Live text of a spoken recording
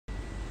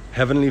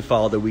Heavenly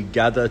Father, we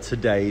gather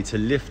today to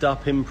lift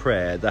up in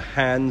prayer the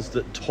hands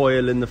that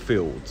toil in the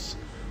fields,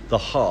 the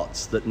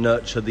hearts that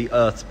nurture the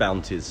earth's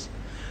bounties.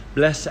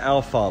 Bless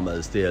our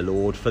farmers, dear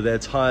Lord, for their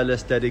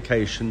tireless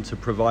dedication to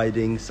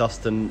providing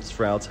sustenance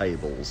for our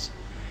tables.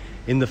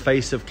 In the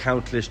face of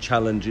countless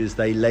challenges,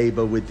 they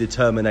labour with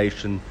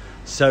determination,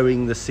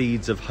 sowing the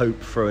seeds of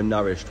hope for a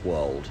nourished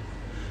world.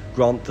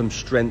 Grant them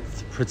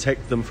strength,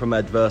 protect them from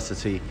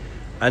adversity,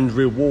 and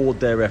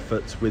reward their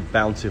efforts with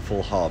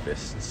bountiful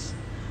harvests.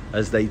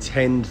 As they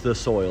tend the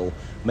soil,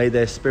 may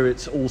their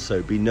spirits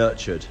also be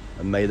nurtured,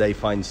 and may they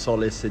find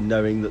solace in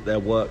knowing that their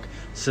work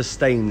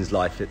sustains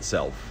life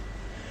itself.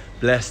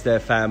 Bless their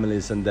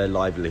families and their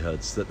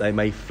livelihoods, that they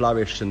may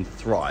flourish and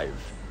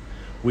thrive.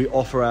 We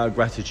offer our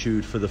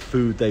gratitude for the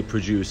food they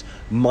produce,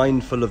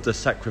 mindful of the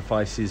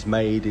sacrifices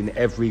made in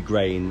every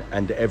grain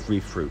and every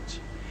fruit.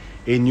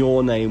 In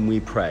your name we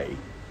pray.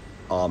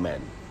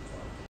 Amen.